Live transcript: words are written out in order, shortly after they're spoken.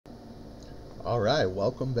Alright,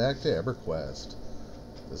 welcome back to EverQuest.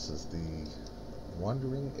 This is the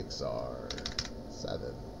Wandering Ixar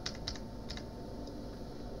 7.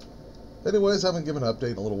 Anyways, I haven't given an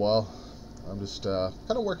update in a little while. I'm just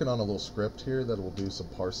kind of working on a little script here that will do some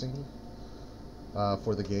parsing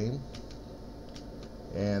for the game.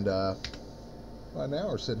 And right now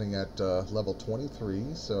we're sitting at level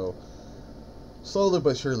 23, so slowly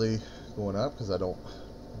but surely going up because I don't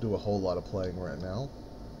do a whole lot of playing right now.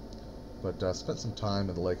 But spent some time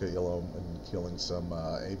in the Lake of Ilum and killing some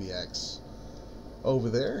AVX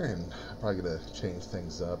over there, and I'm probably going to change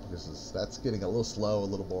things up because that's getting a little slow, a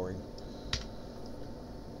little boring.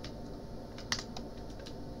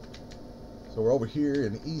 So we're over here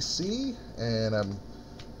in EC, and I'm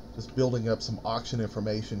just building up some auction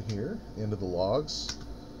information here into the logs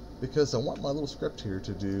because I want my little script here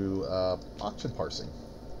to do auction parsing.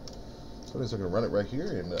 So I'm going to run it right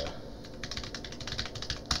here and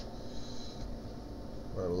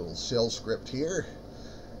our little shell script here,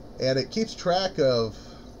 and it keeps track of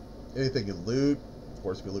anything you loot. Of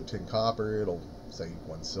course, if you loot 10 copper, it'll say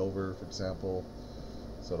 1 silver, for example,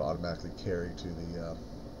 so it'll automatically carry to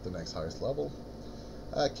the next highest level.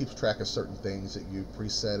 It keeps track of certain things that you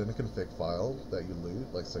preset in a config file that you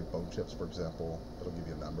loot, like say bone chips, for example. It'll give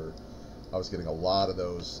you a number. I was getting a lot of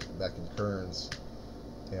those back in Kearns,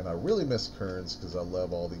 and I really miss Kearns because I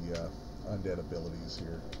love all the undead abilities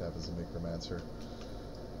here to have as a necromancer.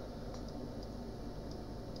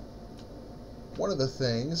 One of the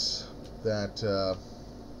things that I'm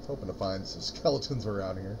hoping to find some skeletons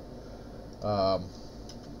around here, or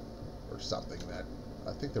something. That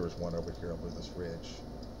I think there was one over here over this ridge.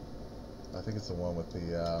 I think it's the one with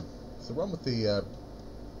the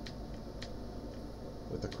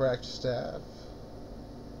with the cracked staff.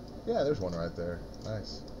 Yeah, there's one right there.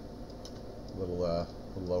 Nice. Little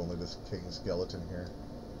lonely, this king skeleton here.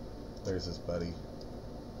 There's his buddy.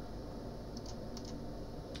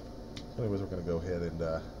 Anyways, we're going to go ahead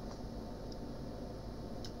and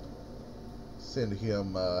send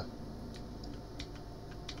him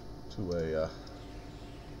to a, I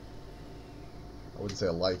wouldn't say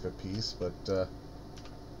a life of peace, but a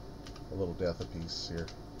little death of peace here.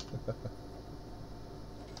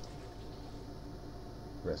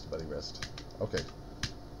 Rest, buddy, rest. Okay.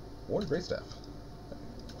 Worn great staff.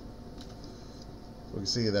 So we can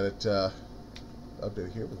see that it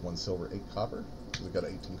updated here with 1 silver, 8 copper. We got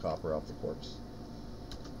 18 copper off the corpse.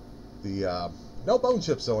 The no bone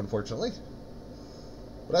chips though, unfortunately,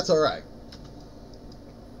 but that's all right.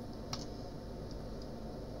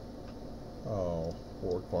 Oh,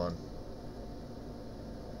 poor Quan.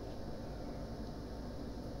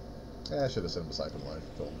 I should have sent him a siphon life.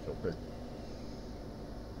 Told him to kill pig.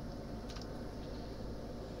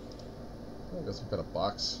 Oh, got some kind of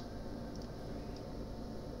box.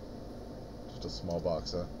 Just a small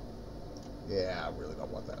box, huh? Yeah, I really don't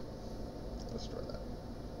want that. Let's destroy that.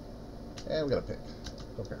 And we got a pick.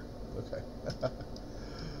 Don't care. Okay.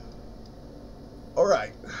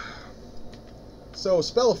 Alright. So,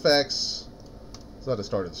 spell effects. It's not the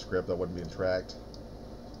start of the script. That wasn't being tracked.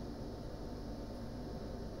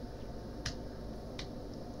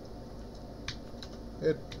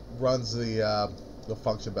 It runs the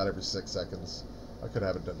function about every 6 seconds. I could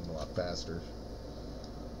have it done a lot faster.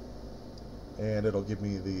 And it'll give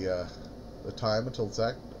me the time until it's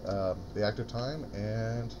the active time,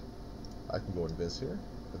 and I can go invis here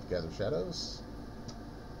with gather shadows.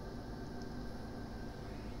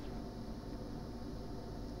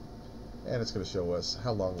 And it's going to show us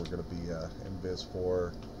how long we're going to be invis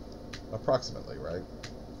for approximately, right?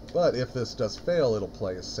 But if this does fail, it'll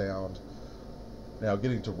play a sound. Now,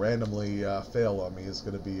 getting to randomly fail on me is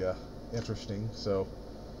going to be interesting, so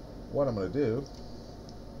what I'm going to do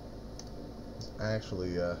is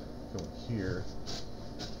actually go here,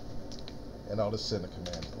 and I'll just send a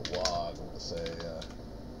command to the log. I'm going to say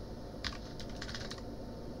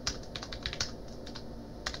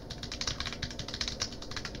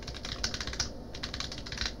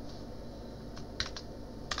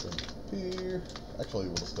here. Actually,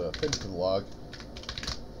 we'll just finish the log.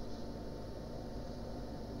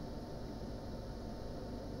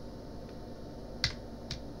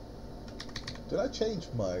 Did I change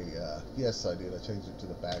my, yes I did, I changed it to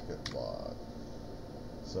the backup log.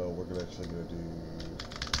 So we're actually going to do,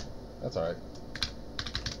 that's alright.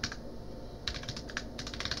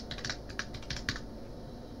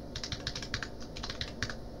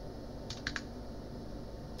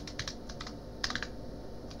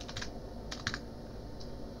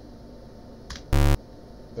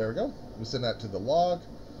 There we go. We send that to the log,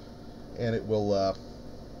 and it will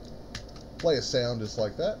play a sound just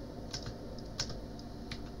like that.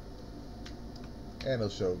 and it'll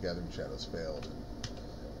show gathering shadows failed,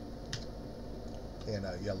 and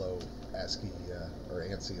a yellow ASCII or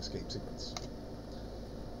ANSI escape sequence.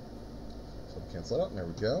 So we'll cancel it out, and there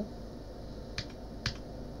we go.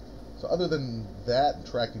 So other than that and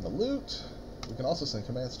tracking the loot, we can also send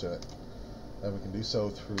commands to it, and we can do so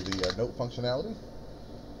through the note functionality.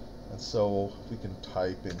 And so we can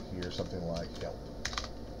type in here something like help.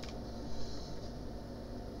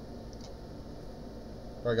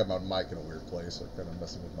 I got my mic in a weird place, so I'm kind of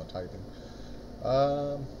messing with my typing.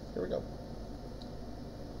 Here we go.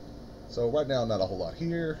 So right now, not a whole lot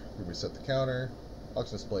here. We reset the counter.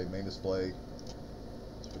 Auction display, main display.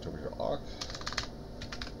 Switch over here to Awk.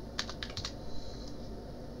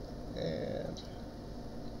 And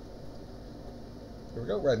here we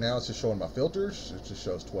go. Right now, it's just showing my filters. It just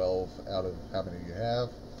shows 12 out of how many you have.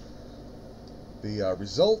 The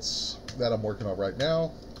results that I'm working on right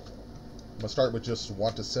now, I'm going to start with just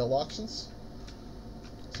want to sell auctions,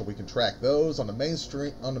 so we can track those. On the main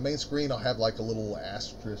screen, I'll have like a little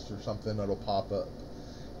asterisk or something that'll pop up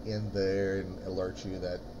in there and alert you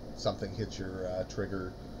that something hit your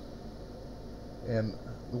trigger. And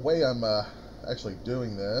the way I'm actually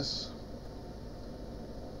doing this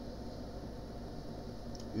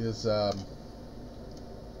is we're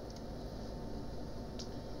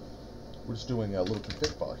just doing a little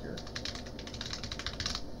config file here.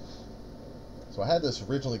 So I had this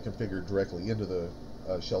originally configured directly into the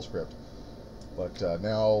shell script, but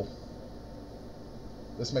now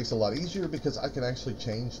this makes it a lot easier because I can actually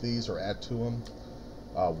change these or add to them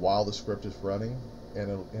while the script is running,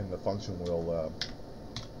 and the function will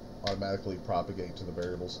automatically propagate to the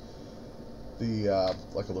variables. The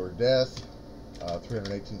like alert death,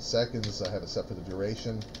 318 seconds. I have it set for the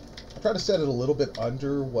duration. I try to set it a little bit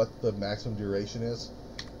under what the maximum duration is.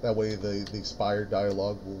 That way the expired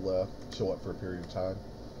dialog will show up for a period of time.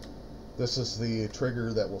 This is the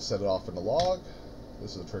trigger that will set it off in the log.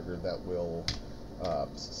 This is the trigger that will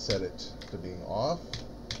set it to being off.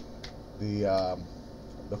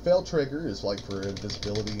 The fail trigger is like for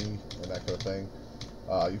invisibility and that kind of thing.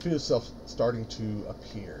 You feel yourself starting to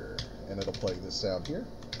appear, and it'll play this sound here,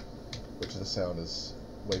 which the sound is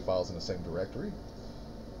WAV files in the same directory.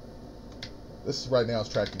 This right now is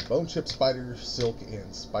tracking bone chip, spider silk,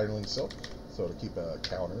 and spiderling silk, so to keep a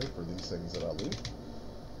counter for these things that I loot.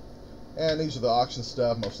 And these are the auction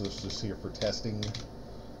stuff. Most of this is just here for testing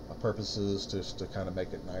purposes, just to kind of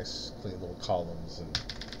make it nice, clean little columns and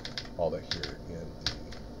all that here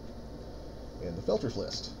in the filters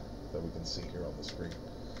list that we can see here on the screen,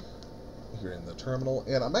 here in the terminal.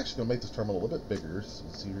 And I'm actually going to make this terminal a little bit bigger so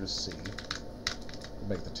it's easier to see.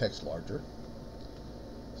 Make the text larger,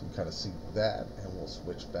 so you can kind of see that, and we'll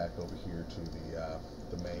switch back over here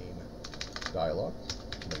to the main dialog,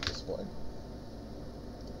 main display.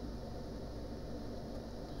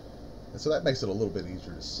 And so that makes it a little bit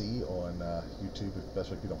easier to see on YouTube,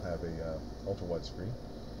 especially if you don't have a ultra wide screen.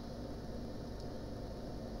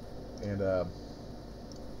 And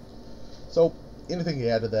so anything you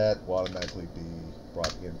add to that will automatically be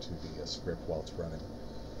brought into the script while it's running.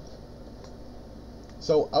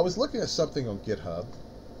 So I was looking at something on GitHub,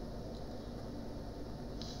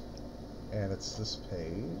 and it's this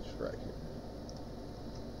page right here.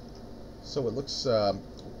 So it looks, and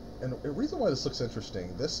the reason why this looks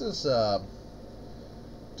interesting, this is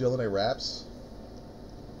Dylan A. Raps,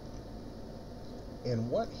 and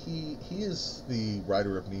what he is the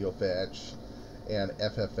writer of NeoFetch and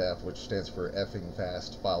FFF, which stands for Effing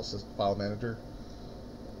Fast File Manager,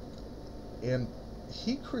 and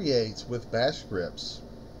he creates, with bash scripts,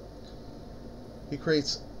 he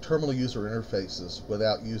creates terminal user interfaces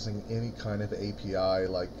without using any kind of API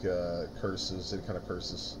like curses, any kind of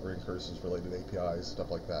curses or in-curses related APIs, stuff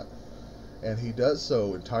like that. And he does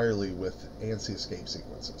so entirely with ANSI escape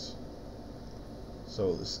sequences.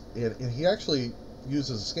 So this, and he actually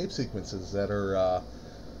uses escape sequences that are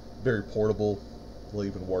very portable. Will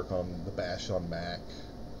even work on the bash on Mac,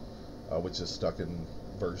 which is stuck in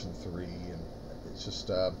version 3, and it's just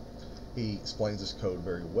he explains his code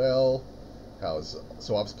very well.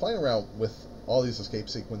 So I was playing around with all these escape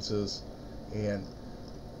sequences, and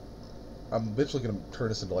I'm eventually going to turn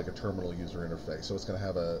this into like a terminal user interface. So it's going to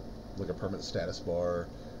have a permanent status bar.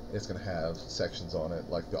 It's going to have sections on it,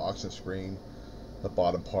 like the auction screen, the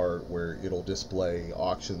bottom part where it'll display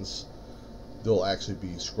auctions. They'll actually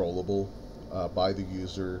be scrollable by the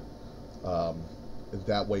user. And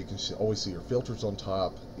that way you can always see your filters on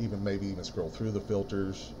top, maybe even scroll through the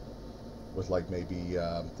filters with like maybe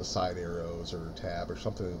the side arrows or tab or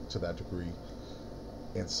something to that degree.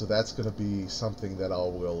 And so that's going to be something that I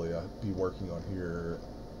will be working on here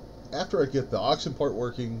after I get the auction part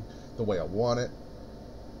working the way I want it.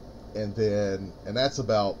 and that's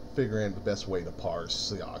about figuring the best way to parse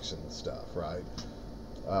the auction stuff, right?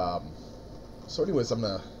 So anyways, I'm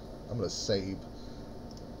gonna save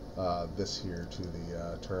this here to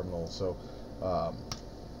the terminal. So I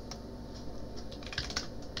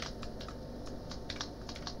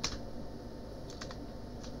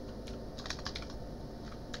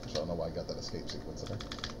don't know why I got that escape sequence in there.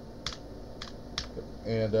 Good.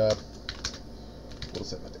 And we'll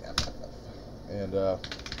set that to F. And so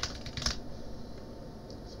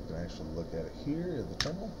we can actually look at it here in the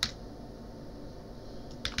terminal.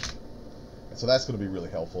 And so that's going to be really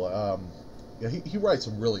helpful. Yeah, he writes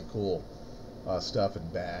some really cool stuff in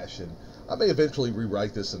Bash, and I may eventually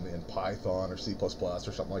rewrite this in Python or C++ or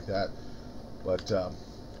something like that. But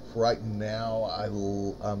for right now,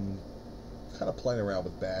 I'm kind of playing around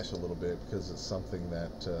with Bash a little bit because it's something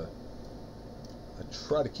that I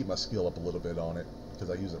try to keep my skill up a little bit on it,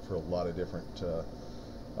 because I use it for a lot of different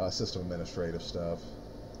system administrative stuff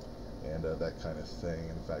and that kind of thing.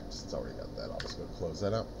 In fact, it's already got that. I'll just go close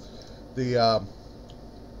that out. The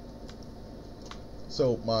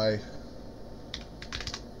so my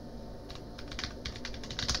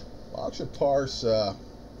auction parse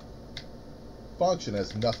function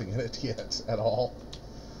has nothing in it yet at all,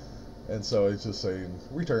 and so it's just saying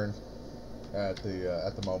return at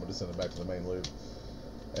the moment to send it back to the main loop.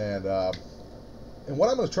 And what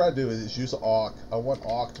I'm going to try to do is use awk. I want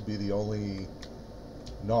awk to be the only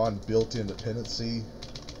non-built-in dependency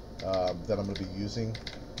that I'm going to be using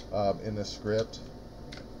in this script.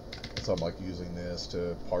 And so I'm like using this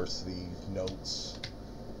to parse the notes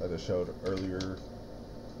that I showed earlier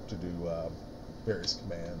to do various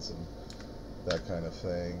commands and that kind of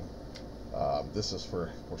thing. This is for,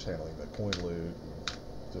 of course, handling the coin loot and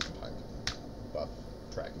different time buff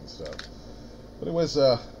tracking stuff. But it was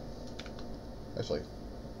actually,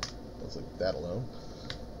 let's leave that alone.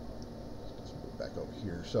 Let's move back over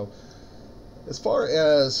here. So as far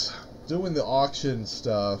as doing the auction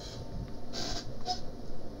stuff,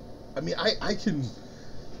 I mean, I can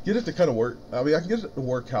get it to kind of work. I mean, I can get it to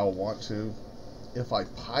work how I want to if I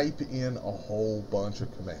pipe in a whole bunch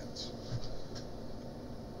of commands.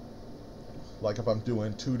 Like if I'm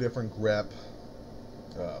doing 2 different grep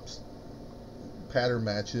pattern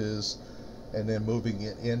matches, and then moving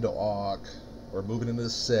it into awk, or moving into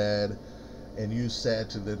sed, and use sed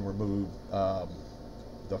to then remove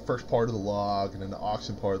the first part of the log, and then the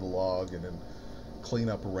auction part of the log, and then clean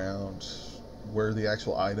up around where the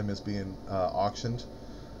actual item is being auctioned.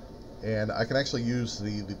 And I can actually use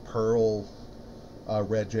the Perl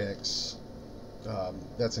regex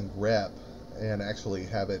that's in grep, and actually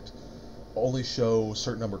have it only show a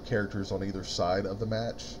certain number of characters on either side of the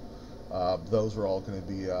match. Those are all going to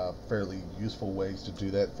be fairly useful ways to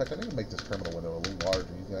do that. In fact, I need to make this terminal window a little larger.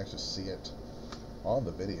 You can actually see it on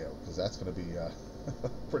the video, because that's going to be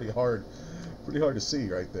pretty hard to see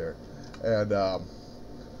right there.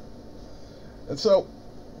 And so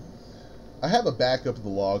I have a backup of the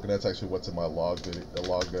log, and that's actually what's in my log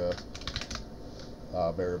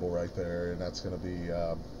variable right there, and that's going to be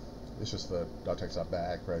it's just the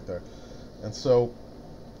 .text.back right there. And so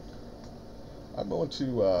I'm going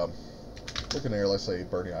to look in there, let's say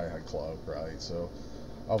Bernie I had Club, right? So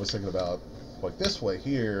I was thinking about like this way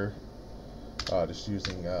here, just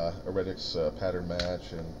using a regex pattern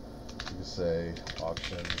match, and you can say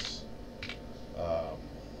auctions,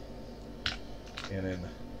 and then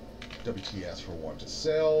WTS for want to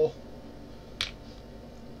sell,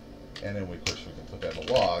 and then of course we can put that in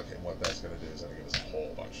the log, and what that's going to do is going to give us a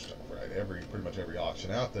whole bunch of stuff, right? Pretty much every auction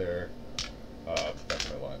out there. That's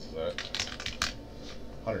how many lines is that?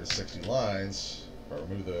 160 lines. If I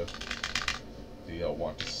remove the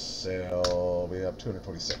want to sell, we have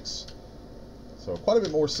 226. So quite a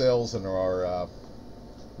bit more sales than there are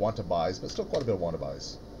want to buys, but still quite a bit of want to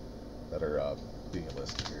buys that are being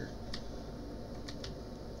listed here.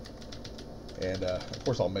 And of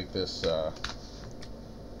course I'll make this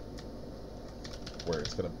where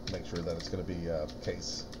it's going to make sure that it's going to be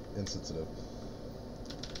case insensitive.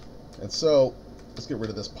 And so let's get rid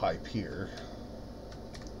of this pipe here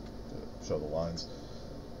to show the lines.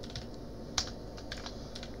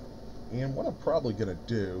 And what I'm probably going to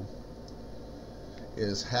do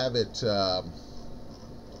is have it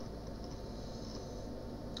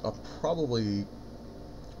probably,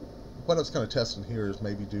 what I was kind of testing here is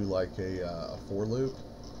maybe do like a for loop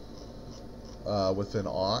within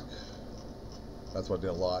awk. That's what I did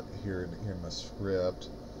a lot here in my script.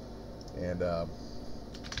 And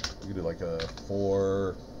we can do like a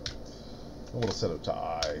for, and we'll set it to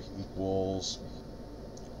I equals,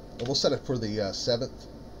 and we'll set it for the 7th.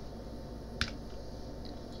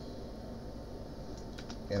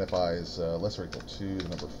 and if I is less or equal to the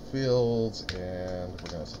number of fields, and we're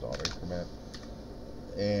going to set auto increment,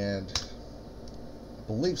 and I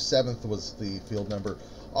believe 7th was the field number.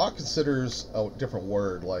 Awk considers a different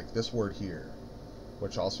word, like this word here,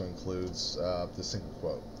 which also includes the single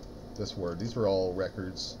quote. This word. These are all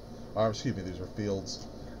records. Excuse me, these are fields,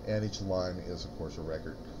 and each line is, of course, a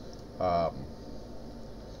record.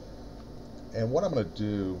 And what I'm going to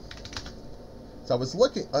do, so I was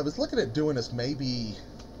looking at doing this, maybe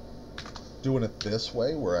doing it this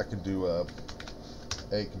way, where I can do a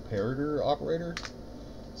comparator operator.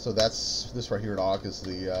 So that's this right here in awk is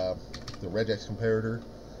the regex comparator,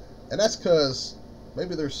 and that's because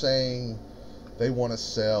maybe they're saying they want to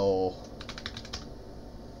sell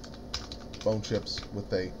bone chips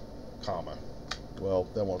with a comma. Well,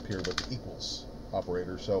 that won't appear with the equals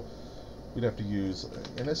operator, so we'd have to use,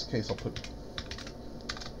 in this case, I'll put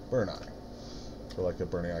burn eye for like a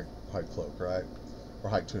burning eye hide cloak, right, or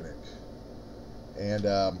hide tunic, and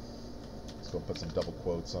let's go put some double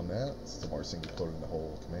quotes on that. Some more single quoting the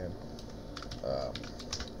whole command,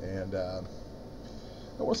 and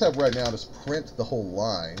what we'll have right now is print the whole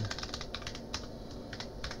line.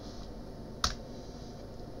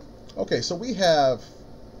 Okay, so we have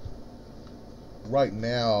right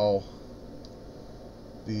now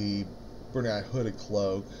the burning eye hooded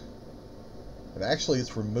cloak, and actually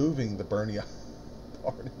it's removing the burning eye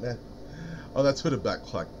part in that. Oh, that's hooded back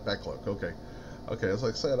cloak. Okay, as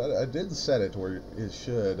I said, I didn't set it to where it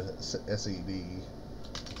should SED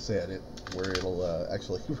set it where it'll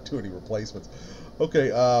actually do any replacements. Okay,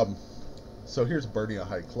 so here's burning eye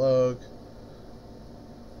hide cloak.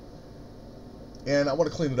 And I want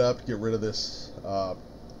to clean it up, get rid of this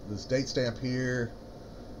this date stamp here,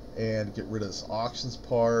 and get rid of this auctions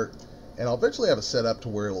part. And I'll eventually have it set up to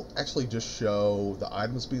where it'll actually just show the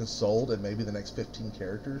items being sold and maybe the next 15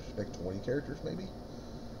 characters, next 20 characters maybe.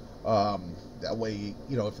 That way,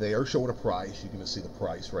 you know, if they are showing a price, you can just see the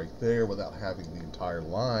price right there without having the entire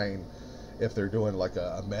line. If they're doing like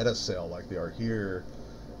a meta sale like they are here,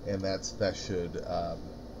 and that should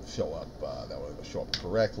show up, that way it'll show up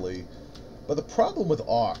correctly. But the problem with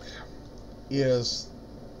awk is,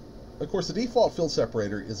 of course, the default field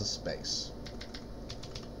separator is a space.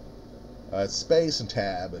 It's space and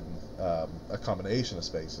tab and a combination of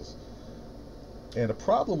spaces. And the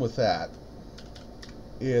problem with that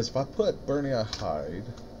is if I put burning eye hide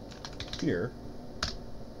here,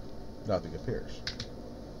 nothing appears.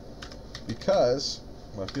 Because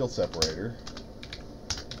my field separator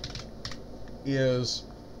is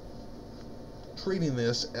treating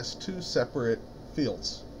this as two separate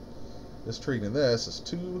fields. It's treating this as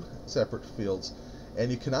two separate fields, and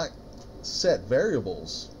you cannot set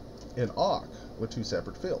variables in awk with two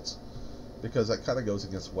separate fields, because that kind of goes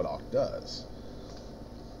against what awk does.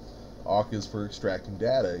 Awk is for extracting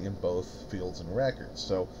data in both fields and records.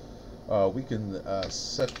 So we can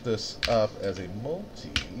set this up as a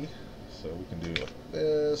multi, so we can do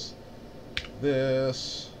this,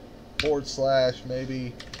 /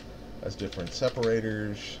 maybe as different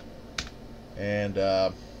separators, and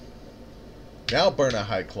now burn a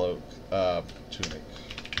hide cloak tunic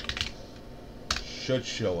should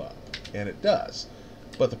show up, and it does.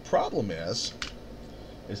 But the problem is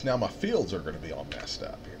now my fields are going to be all messed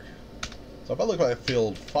up here. So if I look at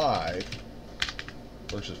field 5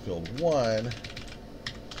 versus field 1,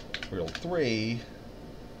 field 3,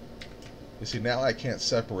 you see now I can't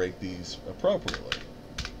separate these appropriately.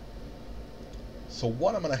 So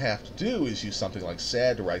what I'm going to have to do is use something like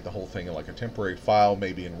sed to write the whole thing in like a temporary file,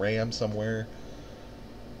 maybe in RAM somewhere,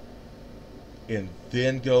 and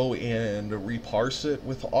then go in and reparse it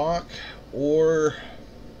with awk, or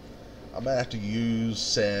I'm going to have to use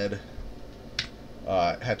sed,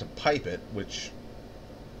 had to pipe it, which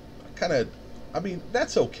I mean,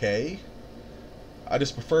 that's okay. I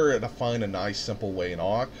just prefer to find a nice simple way in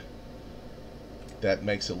awk that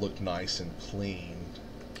makes it look nice and clean,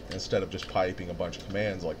 instead of just piping a bunch of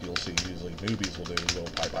commands like you'll see usually newbies will do. They'll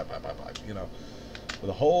pipe, you know, with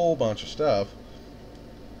a whole bunch of stuff.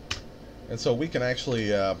 And so we can actually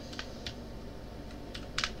go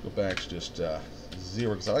back to just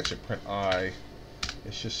 0, because I'll actually print I.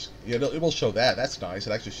 It's just, yeah, it will show that. That's nice.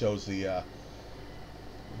 It actually shows the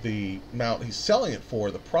amount he's selling it for.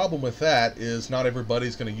 The problem with that is not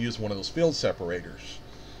everybody's going to use one of those field separators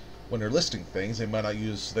when they're listing things. They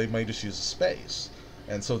may just use a space,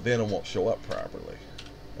 and so then it won't show up properly.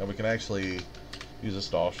 And we can actually use this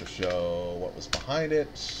to also show what was behind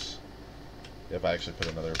it, if I actually put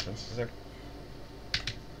another parenthesis there.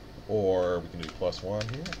 Or we can do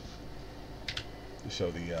 +1 here to show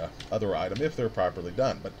the other item if they're properly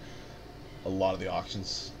done. But a lot of the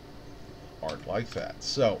auctions aren't like that.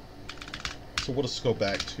 So we'll just go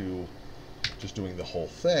back to just doing the whole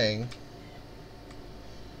thing,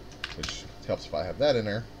 which helps if I have that in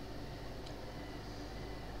there.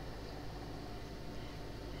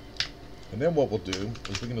 And then what we'll do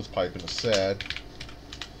is we can just pipe in a sed.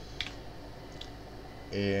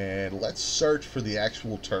 And let's search for the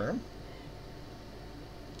actual term,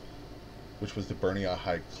 which was the Burning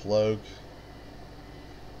Hide Cloak.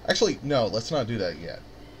 Actually, no, let's not do that yet.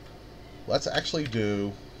 Let's actually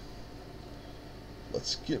do...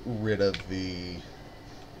 Let's get rid of the...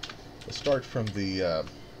 Let's start from the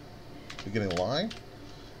beginning line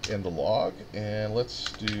and the log. And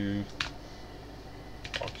let's do...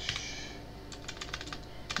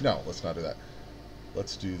 No, let's not do that.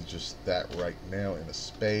 Let's do just that right now in a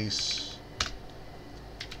space.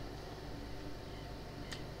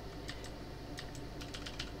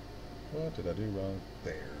 What did I do wrong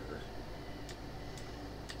there?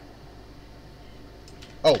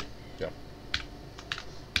 Oh, yeah.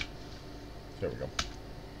 There we go.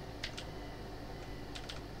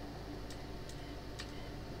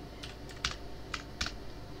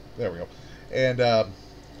 There we go. And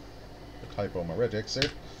typo on my regex there.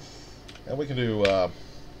 And we can do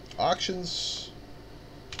auctions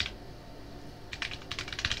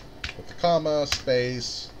with the comma,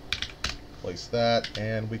 space, place that,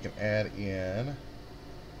 and we can add in,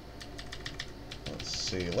 let's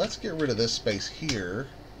see, let's get rid of this space here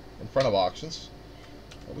in front of auctions.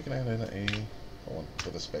 And we can add in a, hold on,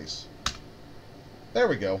 with a space. There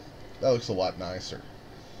we go. That looks a lot nicer.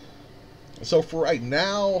 So for right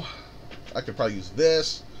now, I could probably use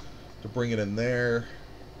this to bring it in there.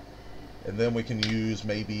 And then we can use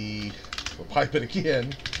maybe, we'll pipe it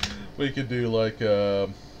again. We could do like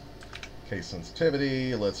case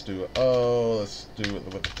sensitivity. Let's do let's do it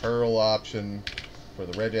with the Perl option for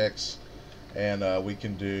the regex. And we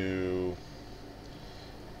can do,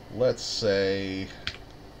 let's say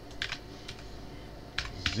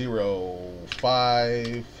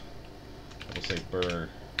 0.5. We'll say burr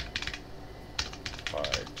by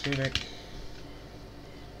tunic.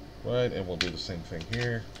 Right, and we'll do the same thing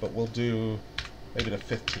here, but we'll do maybe the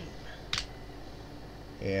 15.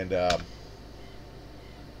 And,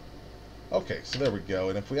 okay, so there we go.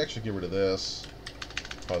 And if we actually get rid of this,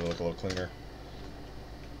 probably look a little cleaner.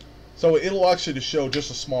 So it'll actually just show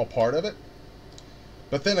just a small part of it.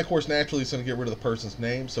 But then, of course, naturally it's going to get rid of the person's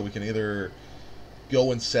name, so we can either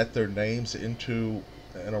go and set their names into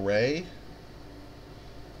an array,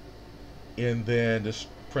 and then just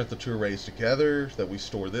print the two arrays together that we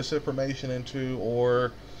store this information into,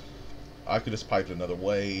 or I could just pipe it another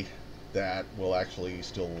way that will actually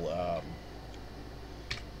still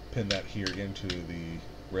pin that here into the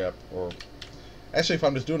rep. Or actually, if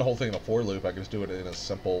I'm just doing the whole thing in a for loop, I can just do it in a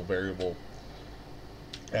simple variable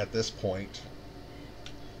at this point.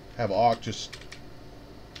 Have awk just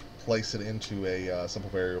place it into a simple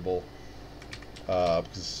variable,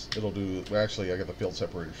 because it'll do, actually I got the field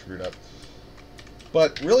separator screwed up.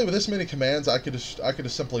 But really, with this many commands, I could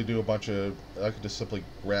just simply do a bunch of, I could just simply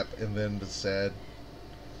grep and then the sed.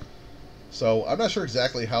 So I'm not sure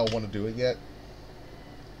exactly how I want to do it yet,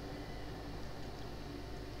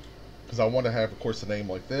 because I want to have, of course, the name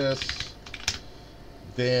like this,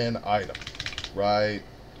 then item, right,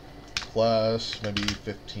 plus maybe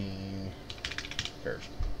 15 characters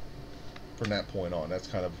from that point on. That's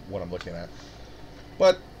kind of what I'm looking at.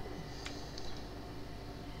 But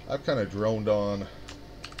I've kind of droned on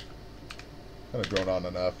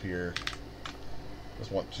enough here.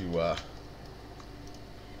 Just want to kind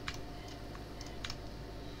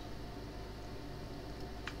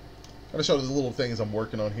of show the little things I'm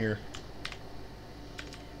working on here.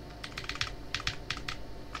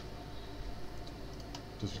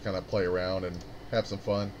 Just to kind of play around and have some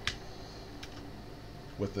fun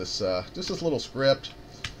with this, just this little script.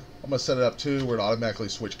 I'm going to set it up too where it automatically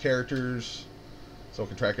switch characters, so it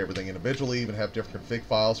can track everything individually, even have different config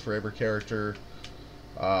files for every character.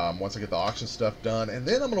 Once I get the auction stuff done, and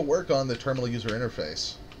then I'm going to work on the terminal user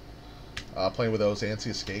interface, playing with those ANSI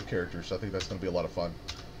escape characters. I think that's going to be a lot of fun.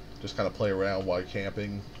 Just kind of play around while you're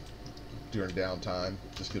camping during downtime.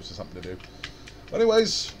 Just gives you something to do.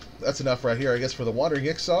 Anyways, that's enough right here, I guess, for the Wandering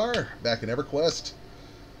Ixar back in EverQuest.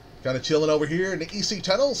 Kind of chilling over here in the EC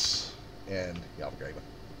tunnels, and y'all have a great one.